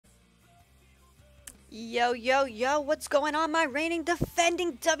Yo, yo, yo, what's going on, my reigning,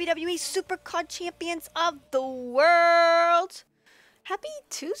 defending WWE Supercard champions of the world? Happy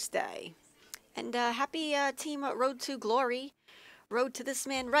Tuesday. And happy Team Road to Glory. Road to this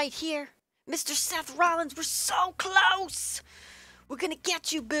man right here. Mr. Seth Rollins, we're so close. We're gonna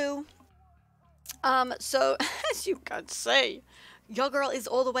get you, boo. So, as you can see, your girl is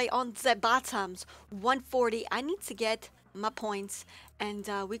all the way on the bottoms. 140. I need to get my points, and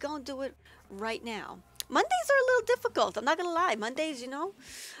we're gonna do it right now. Mondays are a little difficult, I'm not gonna lie. Mondays, you know,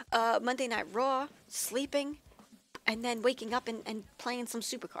 Monday Night Raw, sleeping, and then waking up and playing some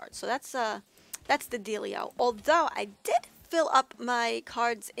supercards. So that's the dealio. Although I did fill up my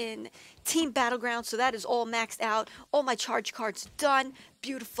cards in Team Battleground, so that is all maxed out. All my charge cards done.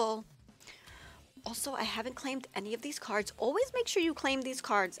 Beautiful. Also, I haven't claimed any of these cards. Always make sure you claim these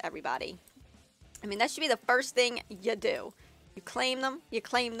cards, everybody. I mean, that should be the first thing you do. You claim them,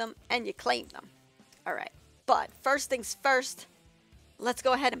 and you claim them. Alright, but first things first, let's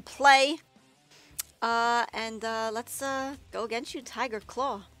go ahead and play. Let's go against you, Tiger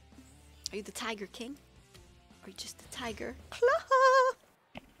Claw. Are you the Tiger King? Or are you just the Tiger Claw?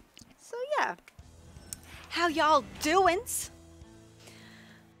 So yeah, how y'all doin's?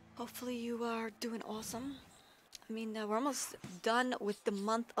 Hopefully you are doing awesome. I mean, we're almost done with the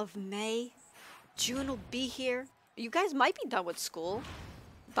month of May. June will be here. You guys might be done with school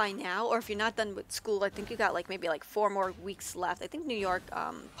by now, or if you're not done with school, I think you got like maybe like 4 more weeks left. I think New York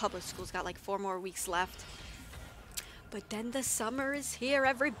public schools got like 4 more weeks left. But then the summer is here,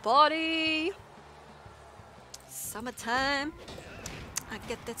 everybody. Summertime. I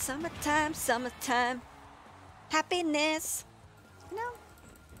get that summertime happiness. No.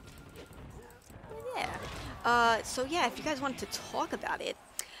 Yeah. So yeah, if you guys wanted to talk about it,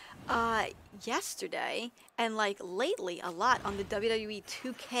 yesterday and like lately a lot on the WWE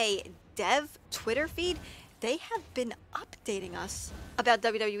 2K dev Twitter feed, they have been updating us about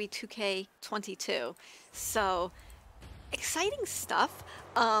WWE 2K22. So exciting stuff.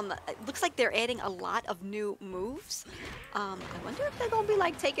 It looks like they're adding a lot of new moves. I wonder if they're gonna be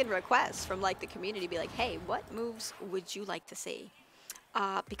like taking requests from like the community, be like, hey, what moves would you like to see?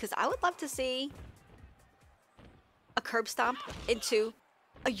 Because I would love to see a curb stomp into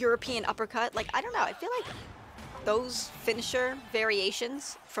a European uppercut. Like, I don't know, I feel like those finisher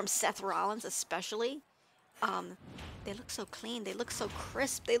variations from Seth Rollins especially, they look so clean, they look so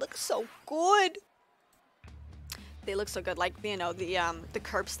crisp, they look so good. They look so good, like, you know, the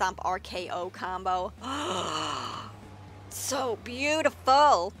curb stomp RKO combo. So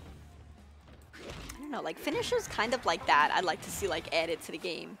beautiful. I don't know, like finishers kind of like that I'd like to see like added to the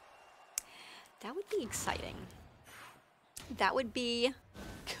game. That would be exciting. That would be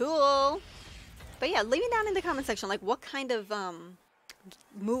cool. But yeah, leave me down in the comment section, like what kind of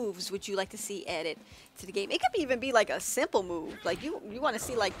moves would you like to see added to the game? It could even be like a simple move. Like you want to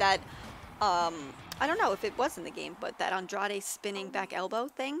see like that, I don't know if it was in the game, but that Andrade spinning back elbow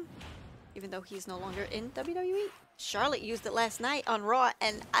thing, even though he's no longer in WWE. Charlotte used it last night on Raw,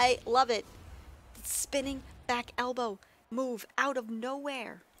 and I love it. Spinning back elbow move out of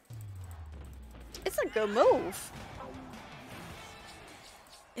nowhere. It's a good move.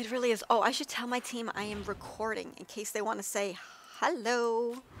 It really is. Oh, I should tell my team I am recording in case they want to say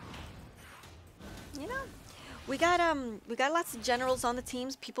hello. You know, we got lots of generals on the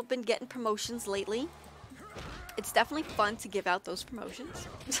teams. People have been getting promotions lately. It's definitely fun to give out those promotions.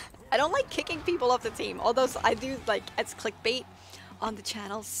 I don't like kicking people off the team, although I do, like, as clickbait on the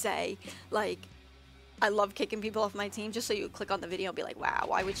channel, say like I love kicking people off my team, just so you click on the video and be like, wow,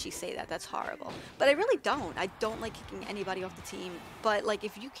 why would she say that? That's horrible. But I really don't. I don't like kicking anybody off the team. But like,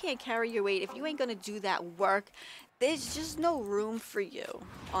 if you can't carry your weight, if you ain't gonna do that work, there's just no room for you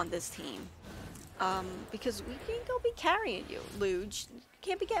on this team. Because we can't go be carrying you, Luge. You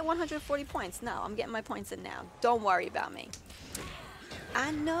can't be getting 140 points. No, I'm getting my points in now. Don't worry about me. I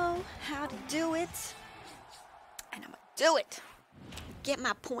know how to do it. And I'm gonna do it. Get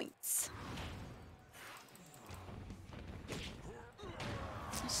my points.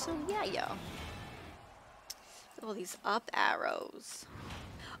 So yeah, yo. All these up arrows.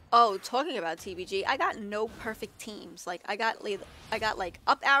 Oh, talking about TBG, I got no perfect teams. Like I got like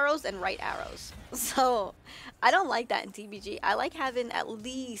up arrows and right arrows. So I don't like that in TBG. I like having at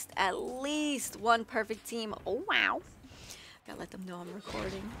least one perfect team. Oh wow. Gotta let them know I'm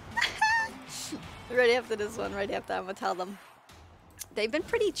recording. Right after this one, right after I'm gonna tell them. They've been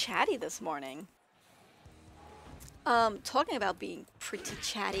pretty chatty this morning. Talking about being pretty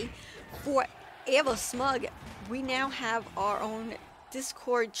chatty, for Smug, we now have our own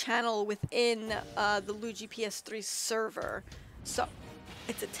Discord channel within the Luge PS3 server. So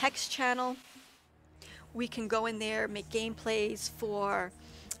it's a text channel. We can go in there, make gameplays for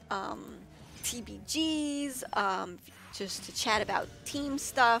TBGs, just to chat about team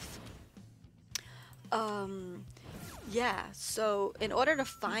stuff. Yeah, so in order to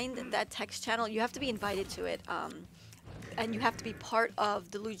find that text channel, you have to be invited to it, and you have to be part of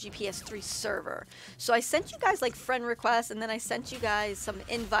the Luge.PS3 server. So I sent you guys like friend requests, and then I sent you guys some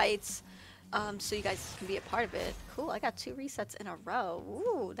invites, so you guys can be a part of it. Cool, I got 2 resets in a row.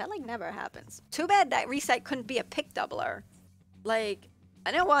 Ooh, that like never happens. Too bad that reset couldn't be a pick doubler. Like,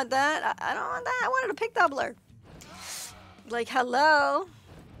 I didn't want that. I don't want that. I wanted a pick doubler. Like, hello.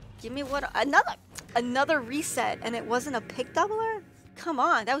 Give me what? Another reset, and it wasn't a pick doubler? Come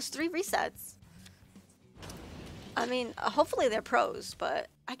on, that was 3 resets. I mean, hopefully they're pros, but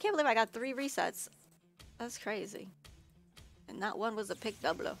I can't believe I got 3 resets. That's crazy. And not one was a pick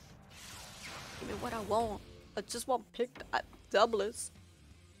doubler. Give me what I want. I just want pick doublers.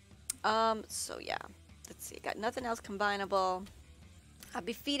 So yeah. Let's see. Got nothing else combinable. I'll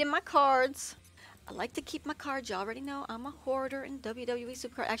be feeding my cards. I like to keep my cards. You already know I'm a hoarder in WWE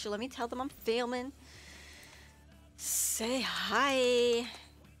Supercard. Actually, let me tell them I'm filming. Say hi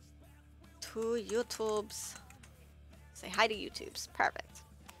to YouTubes. Say hi to YouTubes. Perfect.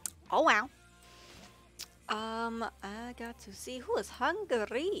 Oh, wow. I got to see who is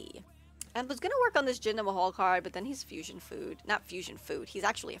hungry. I was going to work on this Jinder Mahal card, but then he's fusion food. Not fusion food. He's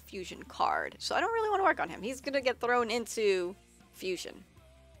actually a fusion card. So I don't really want to work on him. He's going to get thrown into fusion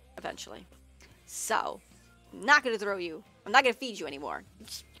eventually. So, I'm not going to throw you. I'm not going to feed you anymore.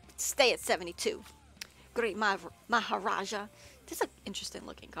 Just stay at 72. Great Maharaja. This is an interesting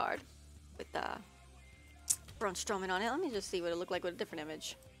looking card with Braun Strowman on it. Let me just see what it looked like with a different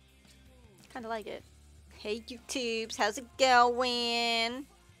image. Kind of like it. Hey YouTubes, how's it going?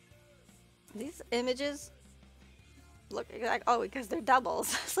 These images look like, oh, because they're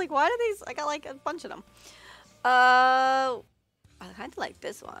doubles. It's like, why do these? I got like a bunch of them. I kind of like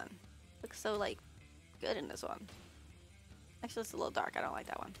this one. Looks so like good in this one. Actually, it's a little dark. I don't like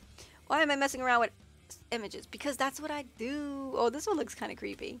that one. Why am I messing around with images? Because that's what I do. Oh, this one looks kind of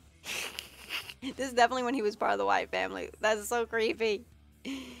creepy. This is definitely when he was part of the White family. That's so creepy.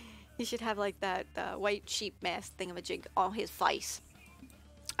 He should have like that white sheep mask thingamajig on his face.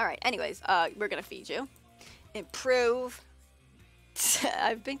 Alright, anyways, we're gonna feed you. Improve.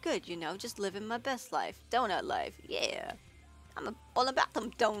 I've been good, you know, just living my best life. Donut life, yeah. I'm all about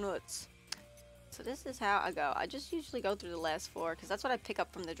them donuts. So this is how I go. I just usually go through the last 4, because that's what I pick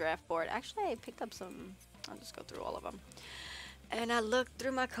up from the draft board. Actually, I picked up some. I'll just go through all of them. And I look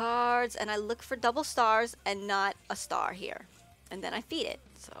through my cards, and I look for double stars, and not a star here. And then I feed it.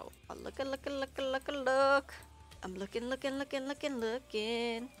 So I look. I'm looking.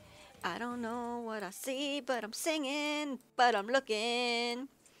 I don't know what I see, but I'm singing, but I'm looking.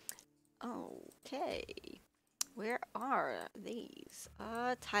 Okay. Where are these?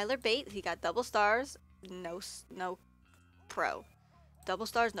 Tyler Bate, he got double stars. No pro. Double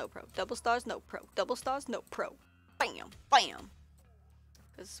stars, no pro. Double stars, no pro. Double stars, no pro. Bam, bam.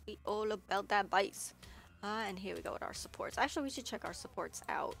 Because we all about that bice. And here we go with our supports. Actually, we should check our supports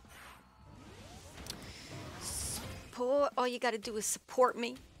out. Support. All you gotta do is support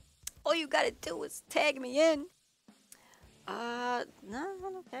me. All you gotta do is tag me in. No,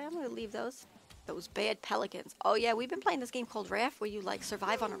 okay, I'm gonna leave those. Those bad pelicans. Oh yeah, we've been playing this game called Raft, where you like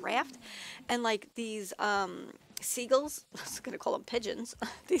survive on a raft, and like these seagulls, I was gonna call them pigeons.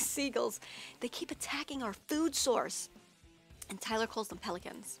 These seagulls, they keep attacking our food source, and Tyler calls them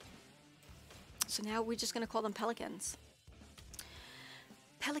pelicans. So now we're just gonna call them pelicans.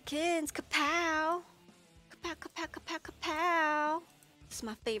 Pelicans, kapow, kapow, kapow, kapow, kapow. This is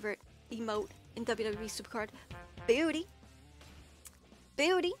my favorite emote in WWE Supercard. Beauty.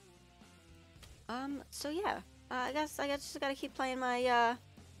 Beauty. So yeah, I guess just gotta keep playing my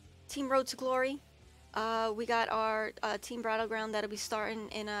Team Road to Glory. We got our Team Battleground that'll be starting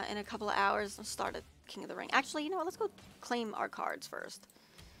in a couple of hours. Let's start at King of the Ring. Actually, you know what? Let's go claim our cards first.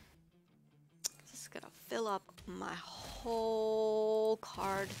 This is gonna fill up my whole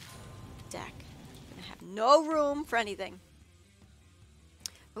card deck. I'm gonna have no room for anything.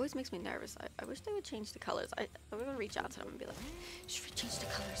 It always makes me nervous. I wish they would change the colors. I'm gonna reach out to them and be like, should we change the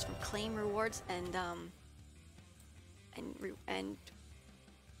colors from claim rewards and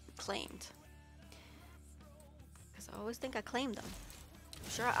claimed? Because I always think I claimed them.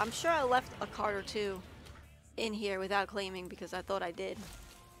 I'm sure I left a card or 2 in here without claiming because I thought I did.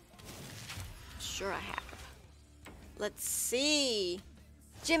 Sure I have. Let's see.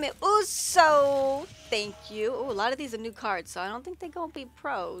 Jimmy Uso, thank you. Oh, a lot of these are new cards, so I don't think they're gonna be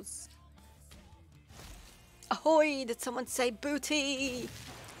pros. Ahoy! Did someone say booty?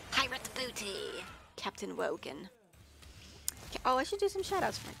 Pirate booty. Captain Wogan. Oh, I should do some shout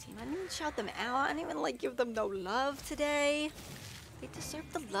outs for my team. I didn't even shout them out. I didn't even like give them no love today. They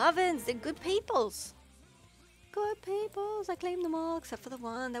deserve the lovin's. They're good peoples. Good peoples. I claim them all except for the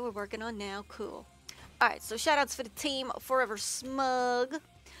one that we're working on now. Cool. Alright, so shout outs for the team. Forever Smug,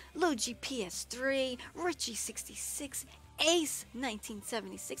 Luge PS3, Richie 66, Ace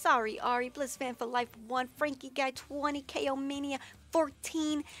 1976, Ari, Bliss Fan for Life 1, Frankie Guy 20, KO Mania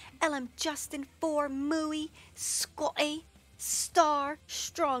 14, LM Justin 4, Mooey, Scotty, Star,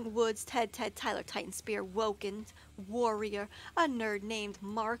 Strong Woods, Ted, Tyler Titan Spear, Woken, Warrior, a nerd named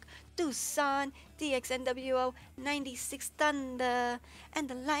Mark, Dusan, DXNWO, 96 Thunder, and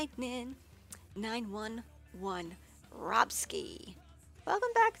the Lightning 911 Robski.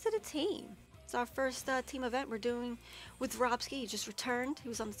 Welcome back to the team. It's our first team event we're doing with Robski. He just returned. He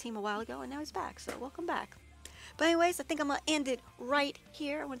was on the team a while ago, and now he's back, so welcome back. But anyways, I think I'm going to end it right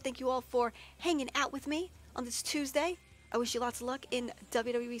here. I want to thank you all for hanging out with me on this Tuesday. I wish you lots of luck in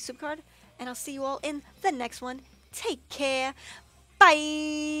WWE Supercard, and I'll see you all in the next one. Take care.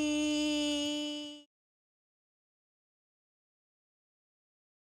 Bye!